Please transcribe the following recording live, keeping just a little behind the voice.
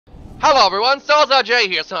Hello everyone, StarsRJ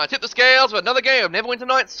here, so I tip the scales with another game of Neverwinter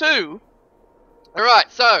Nights 2.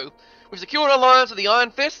 Alright, so, we've secured an alliance with the Iron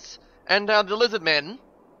Fists and the Lizard Men.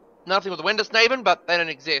 Nothing with the Wendersnaven, but they don't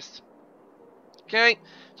exist. Okay,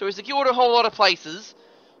 so we've secured a whole lot of places.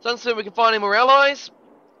 So soon we can find any more allies.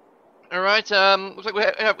 Alright, looks like we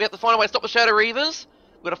have to find a way to stop the Shadow Reavers.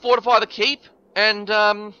 We've got to fortify the keep, and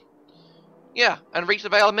yeah, and reach the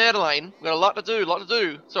Vale of Madeleine. We've got a lot to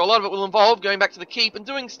do, So a lot of it will involve going back to the keep and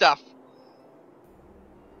doing stuff.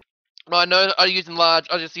 I know I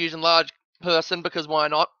just use large person because why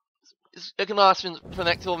not? It can last till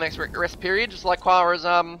the next rest period, just like Qara's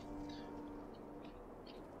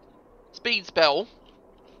speed spell.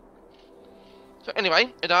 So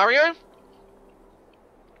anyway, Idario.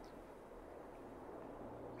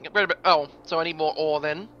 Get rid of it. Oh, so I need more ore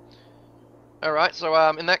then. Alright, so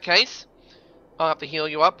in that case, I'll have to heal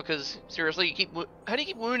you up because seriously, how do you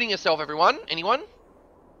keep wounding yourself, everyone? Anyone?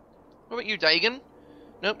 What about you, Dagon?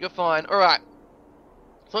 Nope, you're fine. Alright.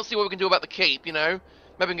 So let's see what we can do about the keep, you know.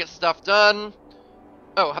 Maybe we can get stuff done.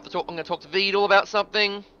 Oh, I'm gonna talk to Vidal about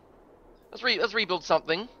something. Let's rebuild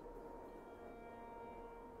something.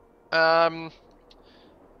 Let's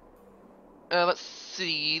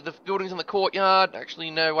see. The buildings in the courtyard.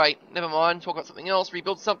 Actually, no, wait. Never mind. Talk about something else.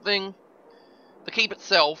 Rebuild something. The keep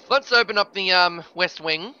itself. Let's open up the west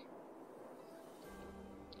wing.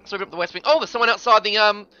 Let's open up the west wing. Oh, there's someone outside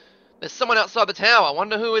the There's someone outside the tower. I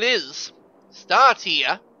wonder who it is. Star's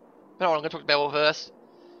here. But I'm going to talk to Bevel first.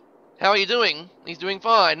 How are you doing? He's doing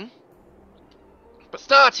fine. But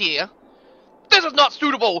Star's here. This is not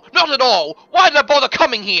suitable! Not at all! Why did I bother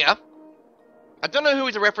coming here? I don't know who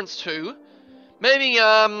he's a reference to. Maybe,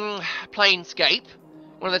 Planescape.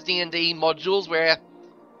 One of those D&D modules where,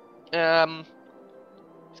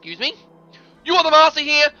 excuse me? You are the master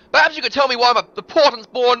here? Perhaps you could tell me why the portents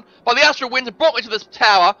born by the astral winds have brought me to this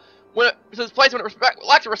tower, to this place when it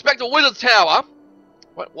lacks a respectable wizard's tower.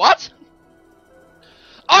 What?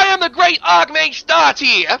 I am the great Archmage Star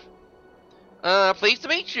here! Pleased to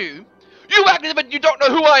meet you. You act as if you don't know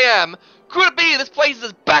who I am! Could it be this place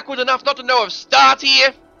is backwards enough not to know of Star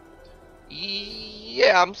here?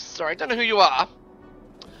 Yeah, I'm sorry, I don't know who you are.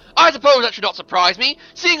 I suppose that should not surprise me,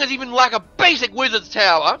 seeing as you even lack a basic wizard's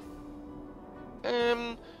tower.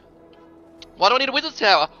 Why do I need a wizard's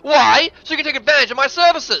tower? Why? So you can take advantage of my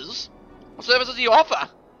services. What services do you offer?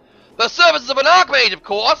 The services of an Archmage, of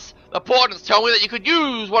course. The portents tell me that you could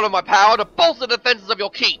use one of my power to bolster the defenses of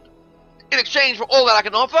your keep. In exchange for all that I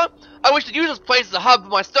can offer, I wish to use this place as a hub for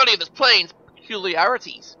my study of this plane's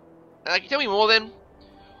peculiarities. Can you tell me more then?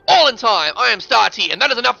 All in time, I am Starty, and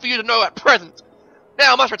that is enough for you to know at present.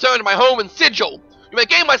 Now I must return to my home in Sigil. You may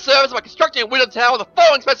gain my service by constructing a wizard tower with the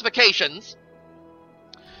following specifications.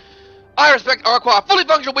 I require a fully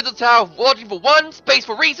functional wizard tower with lodging for one, space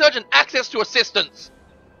for research, and access to assistance.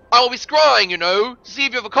 I will be scrying, you know, to see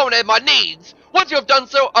if you have accommodated my needs. Once you have done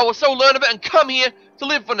so, I will so learn of it and come here to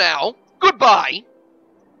live for now. Goodbye.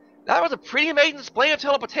 That was a pretty amazing display of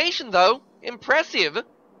teleportation, though. Impressive.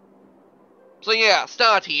 So yeah,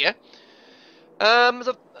 start here.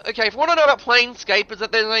 Okay, if you want to know about Planescape, is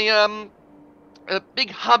that there's a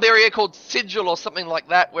big hub area called Sigil or something like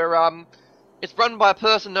that, where it's run by a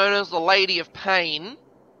person known as the Lady of Pain.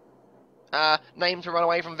 Named to run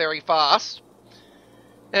away from very fast.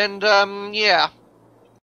 And yeah,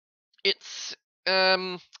 it's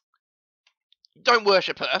don't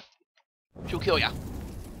worship her. She'll kill ya.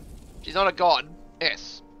 She's not a god.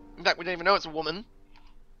 Yes. In fact, we don't even know it's a woman.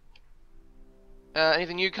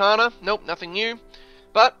 Anything new, Qara? Nope, nothing new.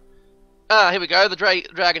 But, here we go, the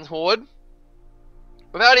Dragon's Horde.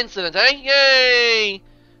 Without incident, eh? Yay!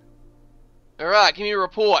 Alright, give me a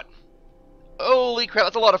report. Holy crap,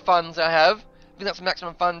 that's a lot of funds I have. I think that's the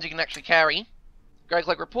maximum funds you can actually carry. Go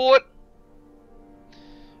collect report.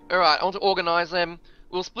 Alright, I want to organize them.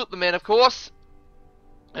 We'll split the men, of course.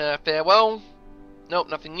 Farewell. Nope,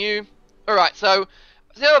 nothing new. Alright, so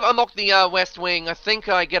now I've unlocked the west wing, I think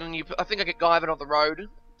I get Guyvan off the road,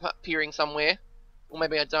 appearing somewhere. Or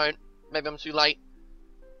maybe I don't. Maybe I'm too late.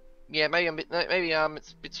 Yeah, maybe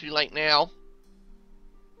it's a bit too late now.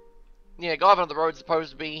 Yeah, Guyvan on the road's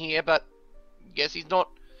supposed to be here, but guess he's not.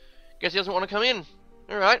 Guess he doesn't want to come in.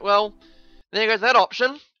 Alright, well, there goes that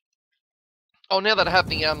option. Oh, now that I have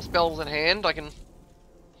the spells in hand, I can.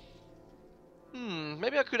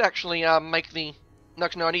 Maybe I could actually make the. No,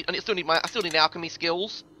 I still need alchemy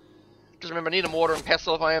skills. Just remember, I need a mortar and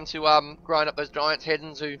pestle if I am to grind up those giants' heads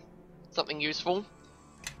into something useful.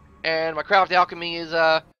 And my craft alchemy is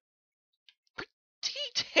pretty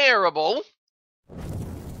terrible.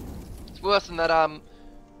 It's worse than that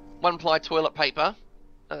one-ply toilet paper,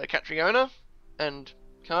 Catriona, and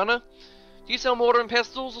Qara, do you sell mortar and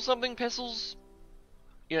pestles or something? Pestles?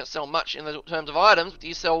 You don't sell much in the terms of items, but do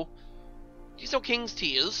you sell King's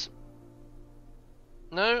Tears?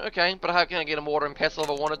 No? Okay, but I can get a mortar and pestle if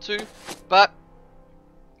I wanted to. But,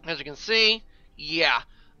 as you can see, yeah.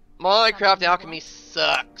 My craft alchemy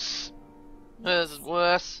sucks. This is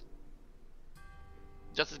worse.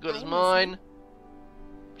 Just as good as mine.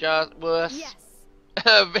 Just worse. Yes.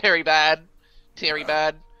 Very bad. Very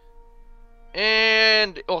bad.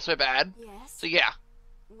 And also bad. Yes. So yeah.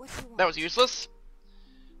 That was useless.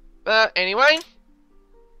 But anyway,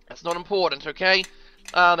 that's not important, okay?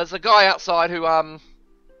 There's a guy outside who I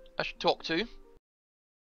should talk to.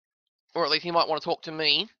 Or at least he might want to talk to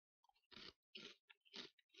me.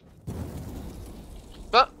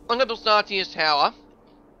 But I'm going to build Startier's tower.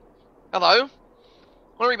 Hello? I want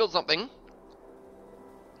to rebuild something.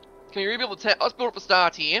 Can you rebuild the tower? Let's build it for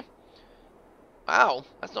Startier. Wow,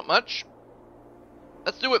 that's not much.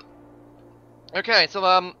 Let's do it. Okay, so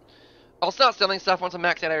I'll start selling stuff once I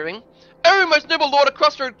max out everything. Oh, most noble lord of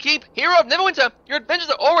Crossroad Keep, hero of Neverwinter, your adventures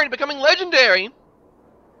are already becoming legendary.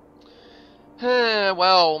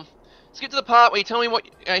 Well, let's get to the part where you tell me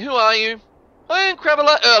who are you? I am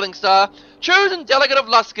Cravella Erlingstar, chosen delegate of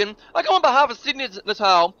Luskan. I come on behalf of Sydney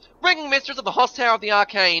Natal, ranking mistress of the Host Tower of the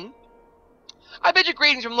Arcane. I bid you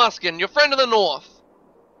greetings from Luskan, your friend of the North.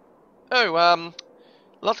 Oh,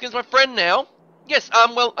 Luskan's my friend now. Yes,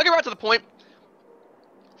 well, I'll get right to the point.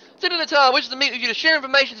 Sydney Natal wishes to meet with you to share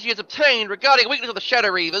information she has obtained regarding a weakness of the Shadow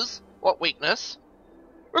Reavers. What weakness?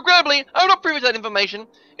 Regrettably, I am not privy to that information.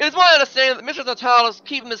 It is my understanding that Mistress Natal is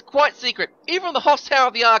keeping this quite secret, even from the Host Tower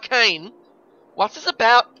of the Arcane. What's this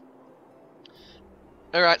about?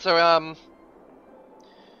 Alright, so,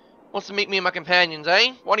 wants to meet me and my companions,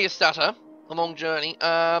 eh? Why do you stutter? A long journey.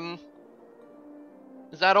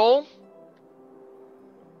 Is that all?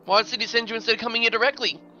 Why did City send you instead of coming here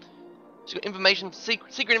directly? She's got information,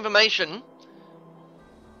 secret information.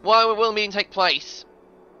 Why will the meeting take place?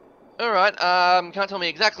 Alright, can't tell me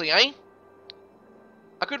exactly, eh?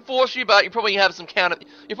 I could force you, but you probably have some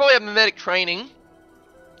you probably have mimetic training.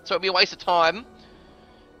 So it'd be a waste of time.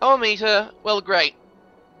 I'll meet her. Well, great.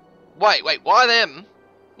 Wait, why them?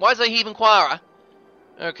 Why is there even Qara?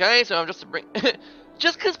 Okay, so I'm just to bring...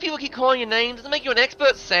 Just because people keep calling your names doesn't make you an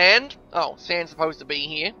expert, Sand. Oh, Sand's supposed to be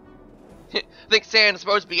here. I think Sand is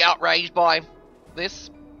supposed to be outraged by this.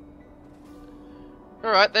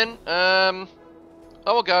 Alright then, I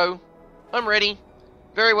will go. I'm ready.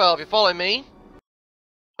 Very well, if you follow me.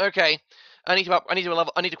 Okay. I need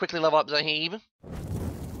to quickly level up Zaheeb.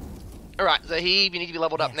 Alright, Zaheeb, you need to be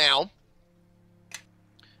leveled up now.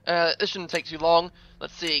 This shouldn't take too long.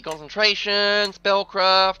 Let's see, concentration,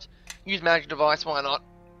 spellcraft, use magic device, why not?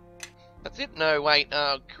 That's it? No, wait,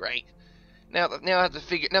 oh great. Now I have to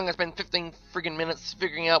figure, now I'm gonna spend 15 friggin' minutes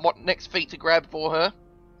figuring out what next feat to grab for her.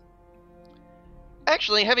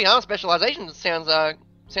 Actually, heavy armor specialization sounds like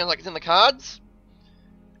it's in the cards.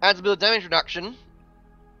 Adds a bit of damage reduction.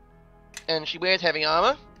 And she wears heavy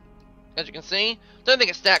armor, as you can see. Don't think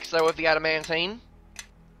it stacks though with the adamantine.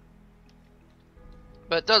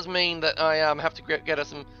 But it does mean that I have to get her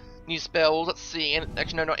some new spells. Let's see.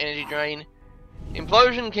 Actually, no, not energy drain.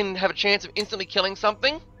 Implosion can have a chance of instantly killing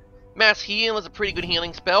something. Mass heal is a pretty good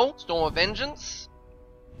healing spell. Storm of Vengeance.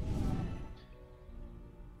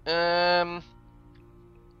 And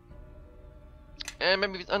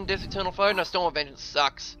maybe it's Undeath's Eternal Foe. No, Storm of Vengeance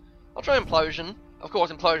sucks. I'll try Implosion. Of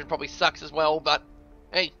course, Implosion probably sucks as well, but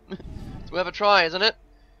hey, it's worth a try, isn't it?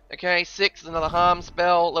 Okay, 6 is another harm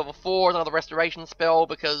spell. Level 4 is another restoration spell,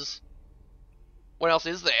 because what else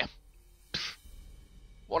is there?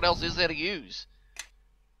 What else is there to use?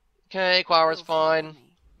 Okay, Qara's fine.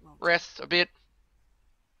 Rest a bit.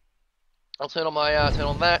 I'll turn on my turn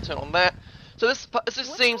on that. So this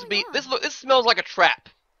seems to be this smells like a trap.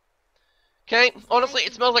 Okay, honestly,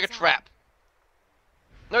 it smells like a trap.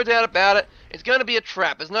 No doubt about it. It's going to be a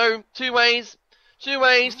trap. There's no 2 ways, 3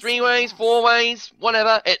 ways, 4 ways,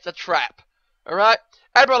 whatever. It's a trap. Alright?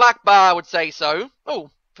 Admiral Akbar would say so. Oh,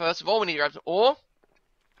 first of all, we need to grab some ore.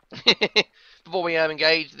 Before we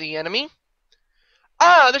engage the enemy.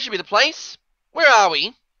 Ah, this should be the place. Where are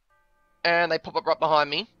we? And they pop up right behind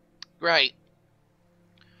me. Great.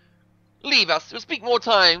 Leave us. We'll speak more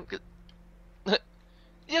time.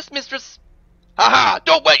 Yes, mistress. Haha!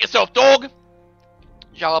 Don't wet yourself, dog!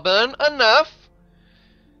 Jarburn, enough.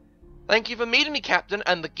 Thank you for meeting me, Captain,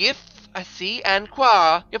 and the gift, I see, and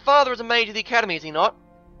Qara. Your father is a mage of the Academy, is he not?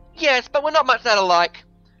 Yes, but we're not much that alike.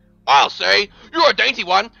 I'll say, you're a dainty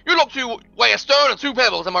one. You look to weigh a stone and 2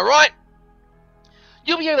 pebbles, am I right?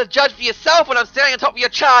 You'll be able to judge for yourself when I'm standing on top of your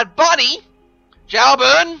charred body.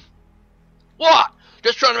 Jarburn? What?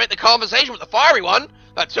 Just trying to make the conversation with the fiery one,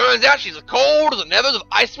 but turns out she's as cold as the nevers of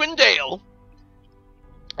Icewind Dale.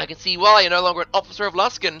 I can see why you're no longer an officer of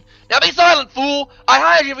Luskan. Now be silent, fool! I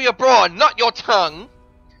hired you for your brawn, not your tongue!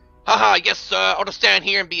 Haha, yes sir, I'll just stand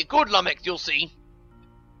here and be a good lummox, you'll see.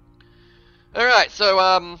 Alright,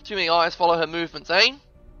 so, too many eyes follow her movements, eh? You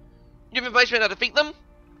have information about how to defeat them?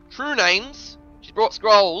 True names. She's brought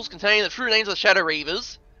scrolls containing the true names of the Shadow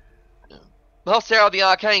Reavers. The Host Tower of the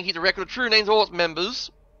Arcane keeps a record of true names of all its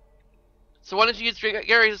members. So why don't you use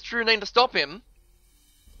Gary's true name to stop him?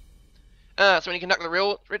 So when you conduct the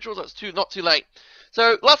real rituals, it's not too late.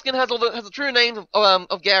 So Luskan has the true names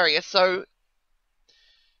of Garius. So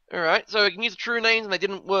all right, so you can use the true names and they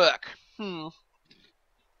didn't work. Well,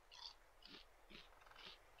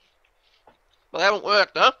 they haven't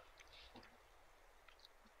worked, huh?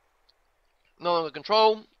 No longer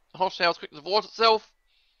control. The Host Tower is quick to divorce itself.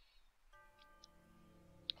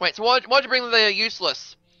 Wait, so why'd you bring them? They're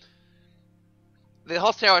useless? The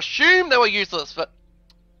Host Tower assumed they were useless, but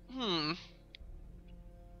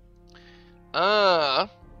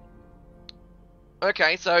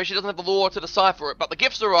okay, so she doesn't have the lore to decipher it, but the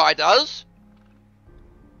Gifts Eye does.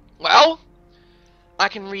 Well, I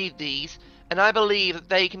can read these, and I believe that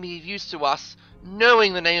they can be of use to us.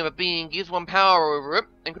 Knowing the name of a being gives one power over it,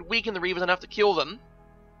 and could weaken the Reavers enough to kill them.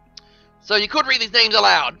 So you could read these names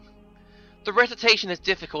aloud. The recitation is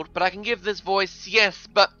difficult, but I can give this voice, yes,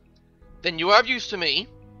 but then you are of use to me.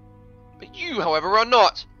 But you, however, are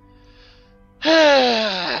not.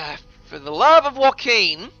 For the love of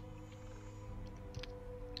Joaquin.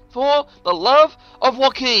 For the love of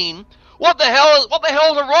Joaquin. What the hell is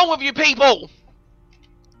wrong with you people?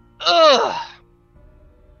 Ugh.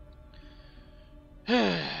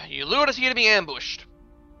 You lured us here to be ambushed.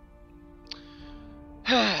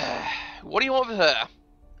 What do you want with her?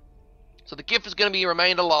 So the gift is going to be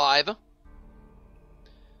remained alive.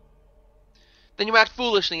 Then you act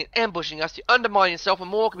foolishly in ambushing us to undermine yourself, and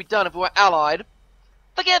more can be done if we were allied.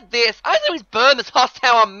 Forget this. I say we burn this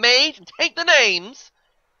hostile mage and take the names.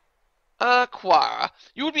 Qara,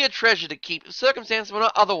 you would be a treasure to keep if circumstances were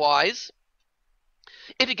not otherwise.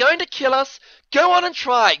 If you're going to kill us, go on and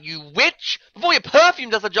try it, you witch, before your perfume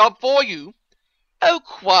does the job for you. Oh,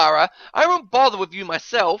 Qara, I won't bother with you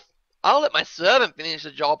myself. I'll let my servant finish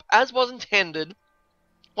the job, as was intended.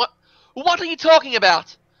 What are you talking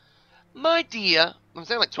about? My dear, I'm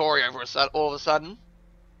sounding like Tori all of a sudden.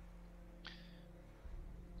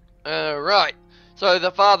 Right. So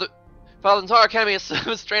the father's entire academy has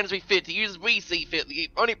service trained as we fit, to use as we see fit. The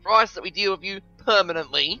only price that we deal with you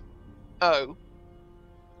permanently. Oh.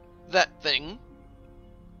 That thing.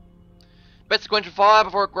 Best to quench fire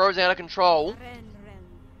before it grows out of control.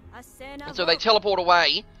 And so they teleport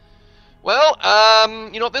away. Well,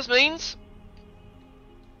 you know what this means?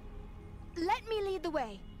 Let me lead the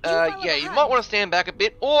way. Yeah, you might want to stand back a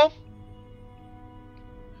bit, or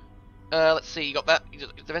let's see, you got that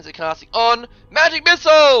defensive casting on. Magic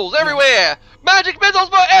missiles everywhere! Magic missiles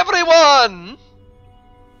for everyone!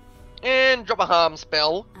 And drop a harm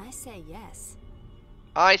spell. I say yes.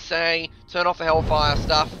 I say turn off the hellfire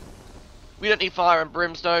stuff. We don't need fire and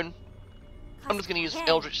brimstone. I'm just gonna use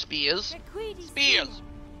eldritch spears. Spears!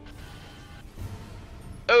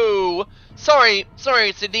 Oh, sorry,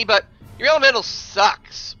 Sydney, but your elemental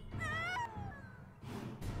sucks.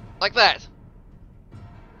 Like that.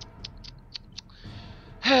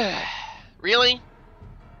 Really?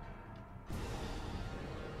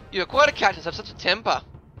 You're quite a cactus, have such a temper.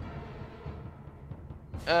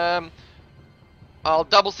 I'll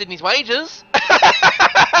double Sydney's wages.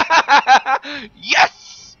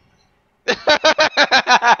 Yes!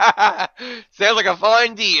 Sounds like a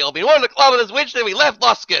fine deal. Been wanting to club with this witch till we left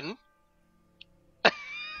Luskan.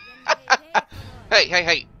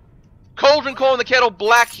 Hey. Cauldron calling the kettle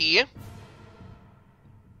black here.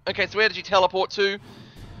 Okay, so where did she teleport to?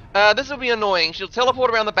 This will be annoying. She'll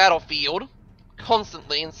teleport around the battlefield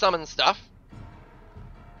constantly and summon stuff.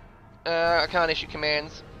 I can't issue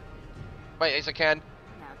commands. Wait, yes I can.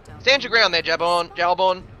 Stand your ground there,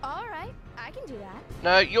 Jalbon. Alright, I can do that.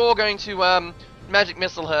 No, you're going to magic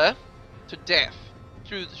missile her to death.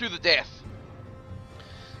 To the death.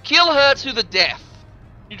 Kill her to the death.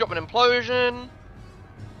 You drop an implosion.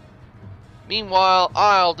 Meanwhile,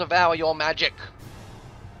 I'll devour your magic.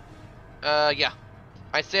 Yeah.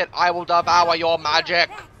 I said I will devour your magic.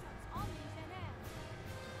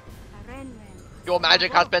 Your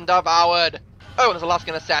magic has been devoured. Oh, there's a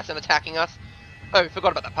Luskan assassin attacking us. Oh,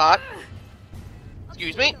 forgot about that part.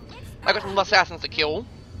 Excuse me. I got some assassins to kill.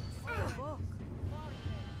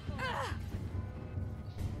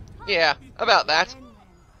 Yeah, about that.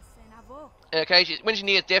 Okay, when she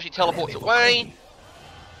nears death, she teleports away.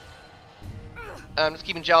 Just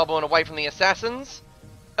keeping Jalborn away from the assassins.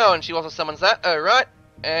 Oh, and she also summons that. Oh, right.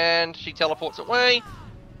 And she teleports away.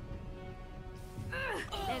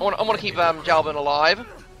 I want to keep Jalborn alive.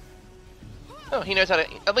 Oh, he knows how to.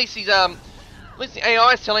 At least he's At least the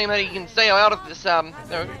AI is telling him that he can stay out of this. No.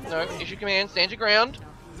 Issue command. Stand your ground.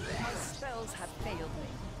 My spells have failed me.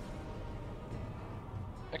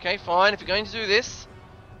 Okay, fine. If you're going to do this,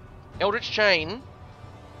 Eldritch Chain.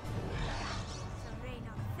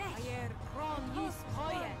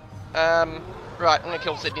 Right. I'm gonna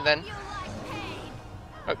kill Sydney then.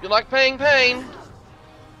 Hope you like pain.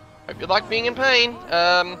 Hope you like being in pain.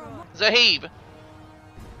 Zaheeb.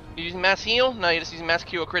 You using mass heal? No, you're just using mass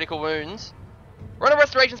cure critical wounds. Run a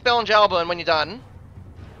restoration spell on Jalburn when you're done.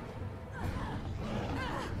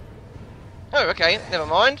 Oh, okay, never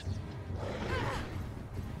mind.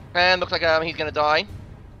 And looks like he's gonna die.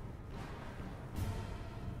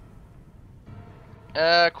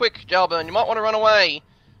 Quick, Jalburn, you might want to run away.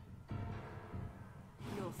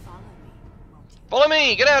 You'll follow me, won't you? Follow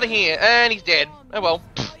me, get out of here, and he's dead. Oh well.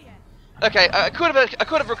 Okay, I could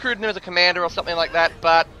have recruited him as a commander or something like that,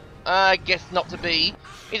 but I guess not to be.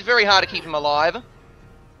 It's very hard to keep him alive.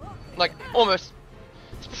 Like almost,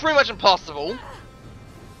 it's pretty much impossible.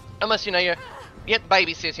 Unless you know you have to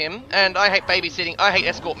babysit him, and I hate babysitting. I hate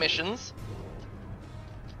escort missions.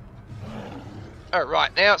 All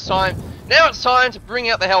right, now it's time. Now it's time to bring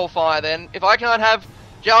out the Hellfire. Then, if I can't have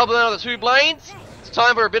Jalburn or the two blades, it's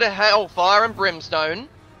time for a bit of Hellfire and Brimstone.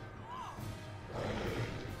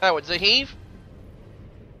 Oh, it's Zaheeb.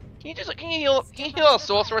 Can you heal our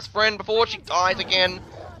sorceress friend before she dies again?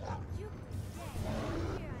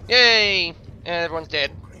 Yay! And everyone's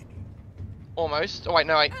dead. Almost. Oh wait,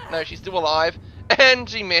 no, she's still alive. And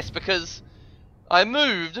she missed because I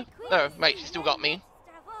moved. Oh, mate, she still got me.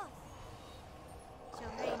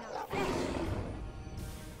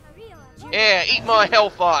 Yeah, eat my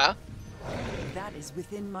Hellfire. That is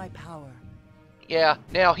within my power. Yeah,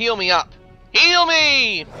 now heal me up. Heal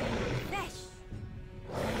me!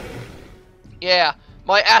 Yeah,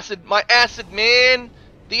 my acid man.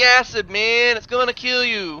 The acid man, it's gonna kill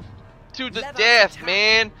you. To the death,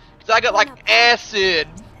 man. Cause I got like acid.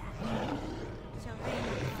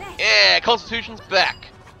 Yeah, Constitution's back.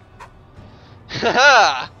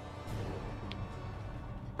 Haha.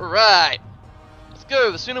 Right. Let's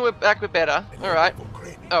go. The sooner we're back, the better. Alright.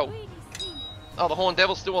 Oh. Oh, the Horned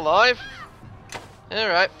Devil's still alive?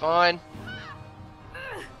 Alright, fine.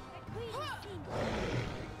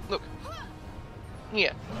 Look.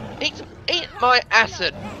 Here. Eat my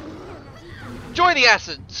acid. Enjoy the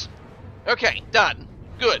acids. Okay, done.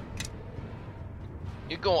 Good.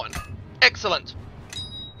 You're gone. Excellent.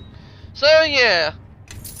 So, yeah.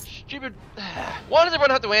 Stupid. Why does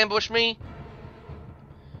everyone have to ambush me?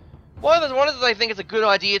 Why does they think it's a good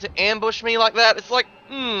idea to ambush me like that? It's like,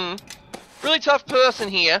 really tough person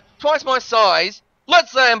here. Twice my size.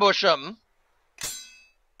 Let's ambush him.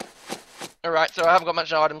 Alright, so I haven't got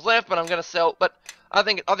much items left, but I'm gonna sell. But I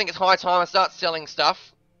think it's high time I start selling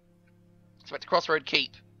stuff. Let's back to Crossroad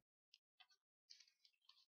Keep.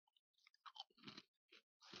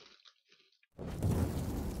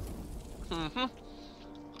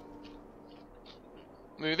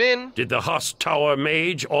 Move in. Did the Husk Tower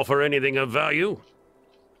mage offer anything of value?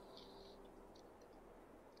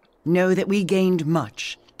 Know that we gained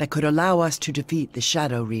much that could allow us to defeat the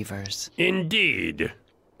Shadow Reavers. Indeed.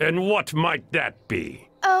 And what might that be?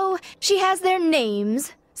 Oh, she has their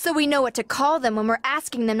names, so we know what to call them when we're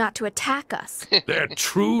asking them not to attack us. Their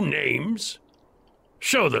true names?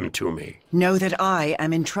 Show them to me. Know that I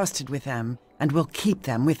am entrusted with them and will keep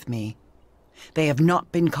them with me. They have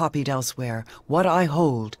not been copied elsewhere. What I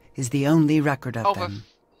hold is the only record of them.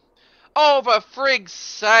 Oh, for frig's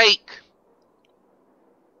sake!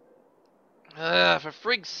 For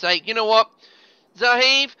frig's sake. You know what?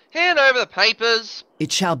 Zaheeb, hand over the papers.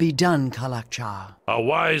 It shall be done, Kalakcha. A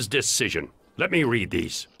wise decision. Let me read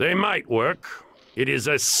these. They might work. It is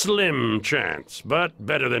a slim chance, but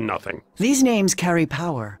better than nothing. These names carry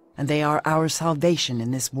power, and they are our salvation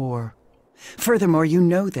in this war. Furthermore, you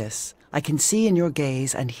know this. I can see in your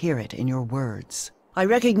gaze and hear it in your words. I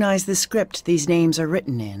recognize the script these names are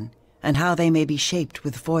written in, and how they may be shaped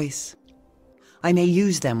with voice. I may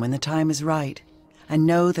use them when the time is right, and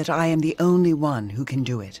know that I am the only one who can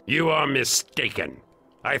do it. You are mistaken.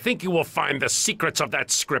 I think you will find the secrets of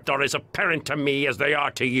that script are as apparent to me as they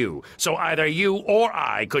are to you, so either you or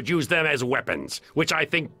I could use them as weapons, which I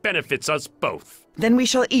think benefits us both. Then we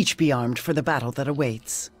shall each be armed for the battle that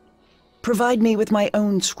awaits. Provide me with my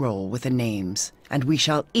own scroll with the names, and we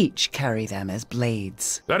shall each carry them as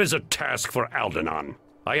blades. That is a task for Aldenon.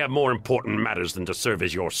 I have more important matters than to serve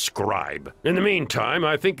as your scribe. In the meantime,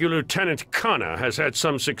 I think your Lieutenant Qara has had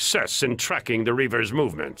some success in tracking the Reavers'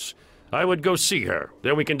 movements. I would go see her.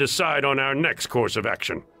 Then we can decide on our next course of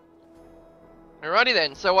action. Alrighty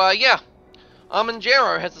then. So, yeah.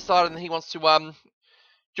 Jero has decided that he wants to,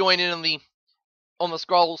 join in on the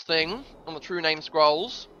scrolls thing. On the true name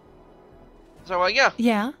scrolls. So, yeah.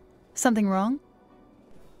 Yeah? Something wrong?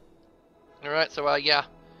 Alright, so, yeah.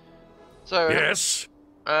 So... Yes?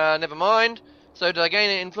 Never mind. So, did I gain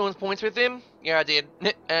influence points with him? Yeah, I did.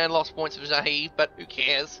 And lost points with Zaheeb, but who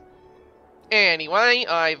cares? Anyway,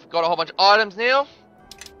 I've got a whole bunch of items now.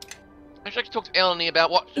 Actually, I can talk to Eleni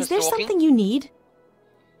about what Is there stalking. something you need?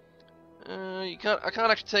 I can't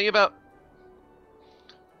actually tell you about...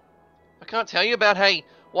 I can't tell you about, hey,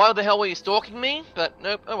 why the hell were you stalking me? But,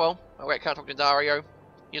 nope, oh well. Oh wait, can't talk to Dario.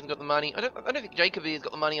 He hasn't got the money. I don't think Jacoby has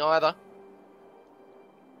got the money either.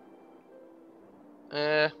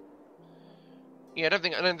 Yeah, I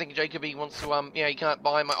don't think Jacoby wants to, yeah, he can't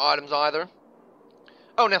buy my items either.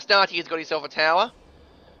 Oh, now Starty has got himself a tower.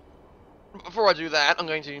 Before I do that, I'm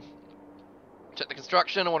going to check the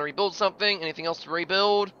construction. I want to rebuild something. Anything else to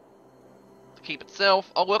rebuild? The keep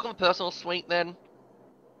itself. I'll work on the personal suite then.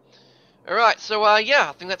 Alright, so, yeah,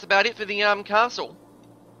 I think that's about it for the, castle.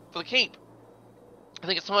 For the keep. I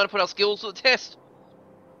think it's time to put our skills to the test.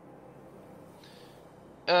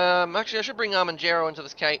 Actually, I should bring Jero into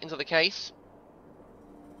the case.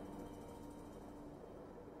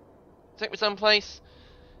 Take me someplace.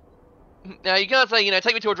 Now, you can't say,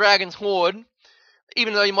 take me to a dragon's hoard.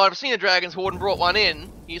 Even though you might have seen a dragon's hoard and brought one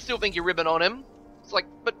in, you still think you're ribbing on him. It's like,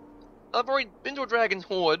 but I've already been to a dragon's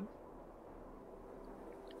hoard.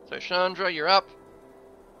 So, Chandra, you're up.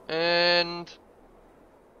 And...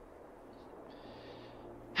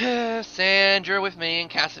 Sandra with me and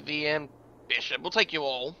Cassidy and Bishop. We'll take you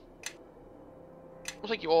all. We'll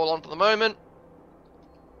take you all on for the moment.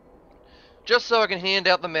 Just so I can hand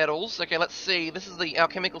out the medals. Okay, let's see. This is the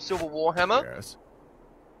alchemical silver warhammer. Yes.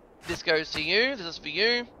 This goes to you. This is for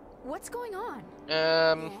you. What's going on?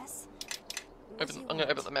 Yes. I'm gonna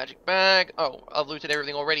open the magic bag. Oh, I've looted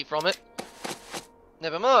everything already from it.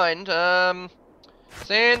 Never mind. Sand,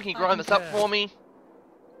 can you grind this up for me?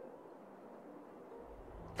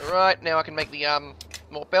 Alright, now I can make the,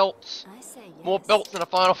 more belts. I say yes. More belts than a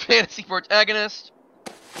Final Fantasy protagonist.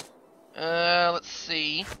 Let's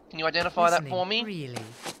see. Can you identify that for me? Really?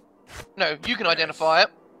 No, you can identify it.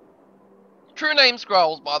 True name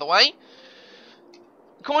scrolls, by the way.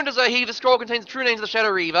 According to Zaheeb, the scroll contains the true names of the Shadow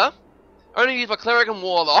Reaver. Only used by cleric and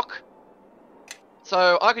warlock.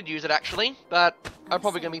 So, I could use it actually, but I'm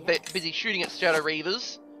probably going to be busy shooting at Shadow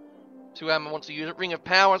Reavers. To, want to use it. Ring of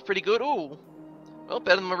Power is pretty good. Ooh. Well,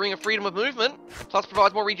 better than my Ring of Freedom of Movement. Plus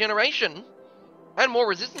provides more regeneration. And more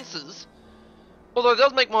resistances. Although it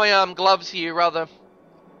does make my gloves here rather...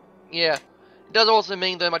 Yeah. It does also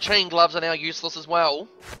mean that my chain gloves are now useless as well.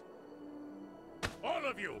 All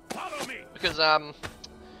of you, follow me! Because, the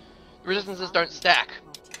resistances don't stack.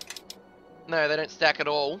 No, they don't stack at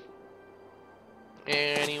all.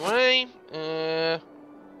 Anyway,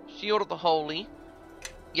 Shield of the Holy.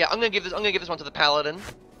 Yeah, I'm gonna give this one to the Paladin.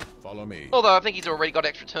 Follow me. Although I think he's already got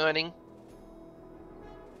extra turning.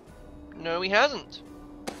 No, he hasn't.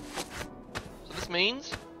 So this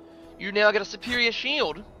means you now get a superior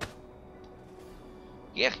shield.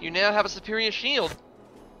 Yeah, you now have a superior shield.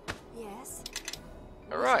 Yes.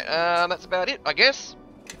 Alright, that's about it, I guess.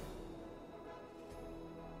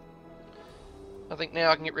 I think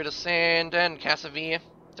now I can get rid of Sand and Cassavir.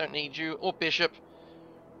 Don't need you. Or Bishop.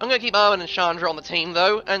 I'm going to keep Armin and Chandra on the team,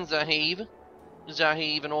 though. And Zaheeb.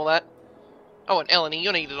 Zaheeb and all that. Oh, and Eleni.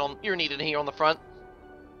 You're needed here on the front.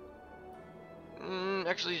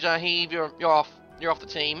 Actually, Zaheeb, you're off. You're off the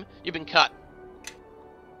team. You've been cut.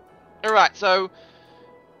 Alright, so...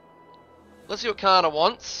 let's see what Qara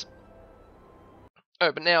wants.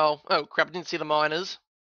 Oh, but now... oh, crap, I didn't see the miners.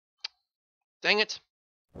 Dang it.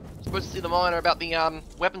 Supposed to see the miner about the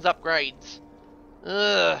weapons upgrades.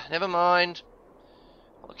 Ugh, never mind.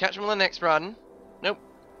 I'll catch him on the next run. Nope.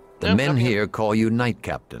 The Nope, men nothing. here call you Knight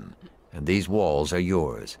Captain, and these walls are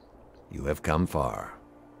yours. You have come far.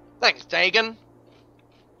 Thanks, Dagon.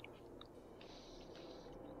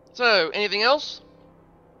 So, anything else?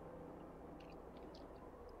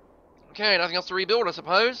 Okay, nothing else to rebuild, I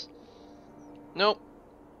suppose. Nope.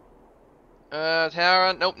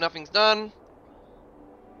 Tower, nope, nothing's done.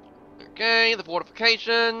 Okay, the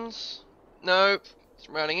fortifications. Nope.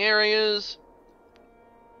 Surrounding areas.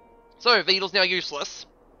 So, Vidal's now useless.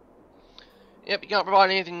 Yep, you can't provide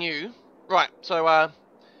anything new. Right, so,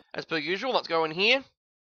 as per usual, let's go in here.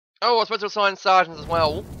 Oh, I was supposed to assign sergeants as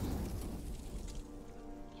well.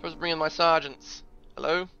 Supposed to bring in my sergeants.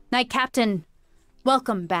 Hello? Knight Captain,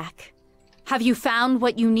 welcome back. Have you found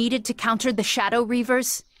what you needed to counter the Shadow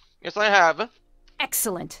Reavers? Yes, I have.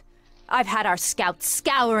 Excellent. I've had our scouts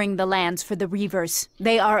scouring the lands for the Reavers.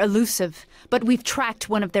 They are elusive, but we've tracked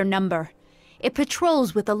one of their number. It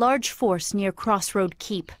patrols with a large force near Crossroad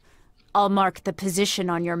Keep. I'll mark the position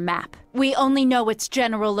on your map. We only know its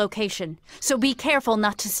general location, so be careful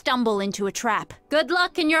not to stumble into a trap. Good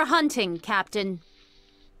luck in your hunting, Captain.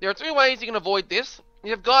 There are 2 ways you can avoid this. You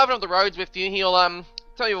have Guyver on the roads with you. He'll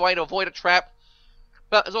tell you a way to avoid a trap.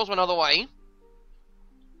 But there's also another way.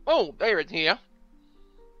 Oh, David's here.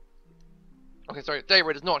 Okay, sorry,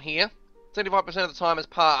 David is not here. 75% of the time has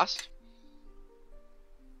passed.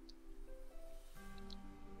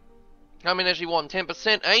 How many actually won?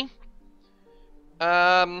 10%, eh?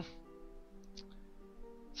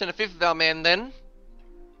 Send a fifth of our men then.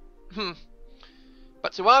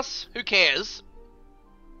 But to us, who cares?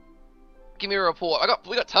 Give me a report.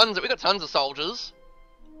 We got tons of soldiers.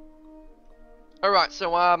 Alright, so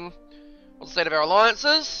what's the state of our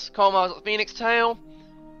alliances? Colmar's at the Phoenix Tail.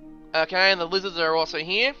 Okay, and the lizards are also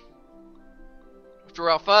here.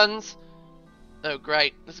 Withdraw our funds. Oh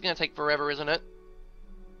great. This is gonna take forever, isn't it?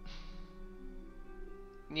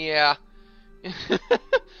 Yeah.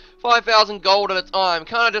 5,000 gold at a time.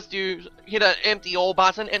 Can't I just hit an empty all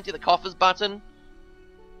button? Empty the coffers button?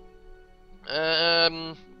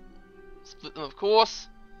 Split them, of course.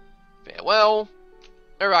 Farewell.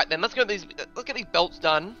 Alright then, let's get these belts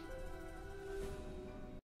done.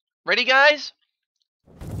 Ready, guys?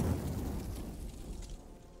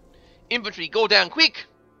 Infantry, go down quick!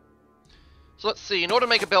 So let's see, in order to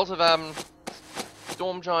make a belt of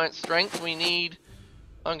Storm Giant Strength,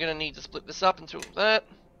 I'm gonna need to split this up into that.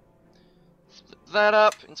 Split that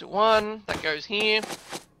up into one. That goes here.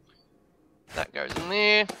 That goes in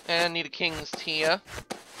there. And I need a King's Tier.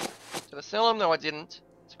 Did I sell them? No, I didn't.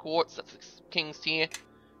 It's quartz, that's a King's Tier.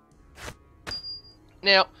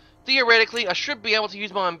 Now, theoretically, I should be able to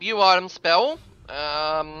use my Imbue item spell.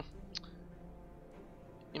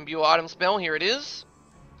 Imbue item spell, here it is.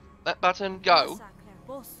 That button, go.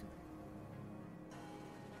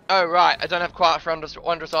 Oh, right, I don't have Qara for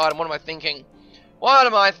Wondrous Item. What am I thinking? What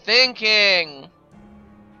am I thinking?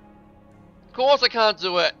 Of course I can't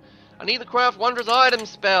do it. I need the Craft Wondrous Item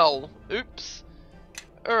spell. Oops.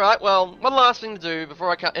 Alright, well, one last thing to do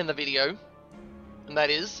before I end the video. And that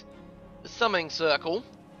is the Summoning Circle.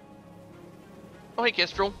 Oh, hey,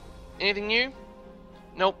 Kestrel. Anything new?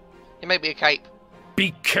 Nope. It may be a cape.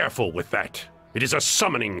 Be careful with that. It is a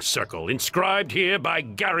summoning circle, inscribed here by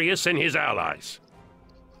Garius and his allies.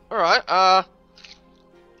 Alright,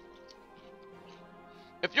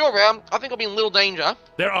 if you're around, I think I'll be in little danger.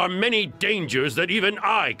 There are many dangers that even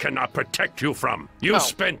I cannot protect you from. You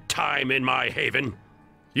spent time in my haven.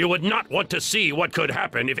 You would not want to see what could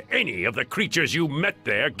happen if any of the creatures you met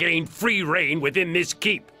there gained free reign within this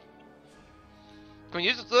keep. Can we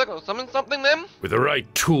use the circle to summon something then? With the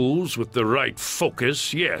right tools, with the right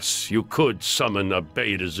focus, yes, you could summon a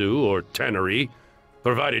Betazu or Tannery,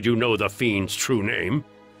 provided you know the fiend's true name.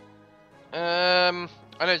 I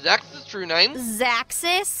know Zax's true name.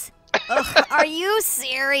 Zaxis? Ugh, are you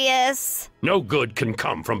serious? No good can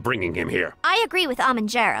come from bringing him here. I agree with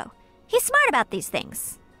Amanjaro. He's smart about these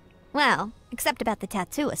things. Well, except about the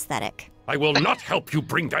tattoo aesthetic. I will not help you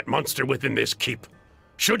bring that monster within this keep.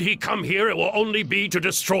 Should he come here, it will only be to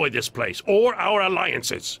destroy this place, or our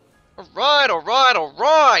alliances. Alright,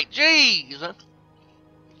 jeez!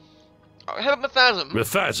 How about Mephasm?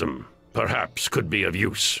 Mephasm, perhaps, could be of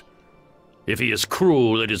use. If he is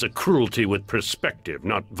cruel, it is a cruelty with perspective,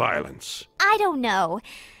 not violence. I don't know.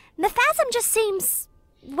 Mephasm just seems,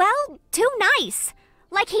 well, too nice.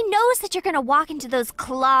 Like he knows that you're gonna walk into those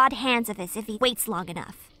clawed hands of his if he waits long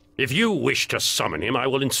enough. If you wish to summon him, I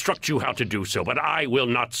will instruct you how to do so, but I will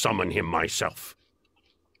not summon him myself.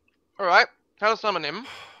 Alright, how to summon him?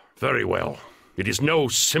 Very well. It is no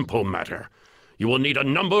simple matter. You will need a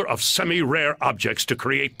number of semi-rare objects to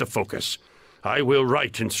create the focus. I will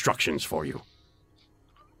write instructions for you.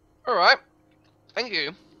 Alright, thank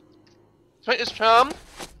you. Let's make this charm.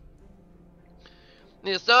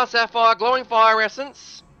 Need a Star Sapphire, Glowing Fire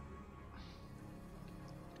Essence.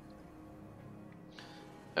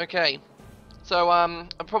 Okay, so I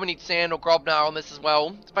probably need Sand or Grobnar on this as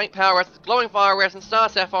well. Faint Power Essence, Glowing Fire Essence, Star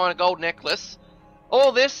Sapphire, and a gold necklace.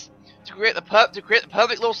 All this to create the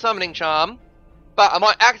perfect little summoning charm. But I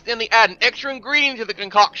might accidentally add an extra ingredient to the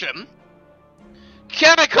concoction.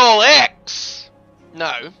 Chemical X!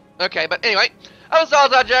 No. Okay, but anyway, I'm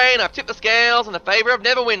Salazar Jane. I've tipped the scales in the favor of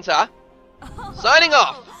Neverwinter. Signing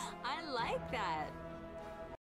off.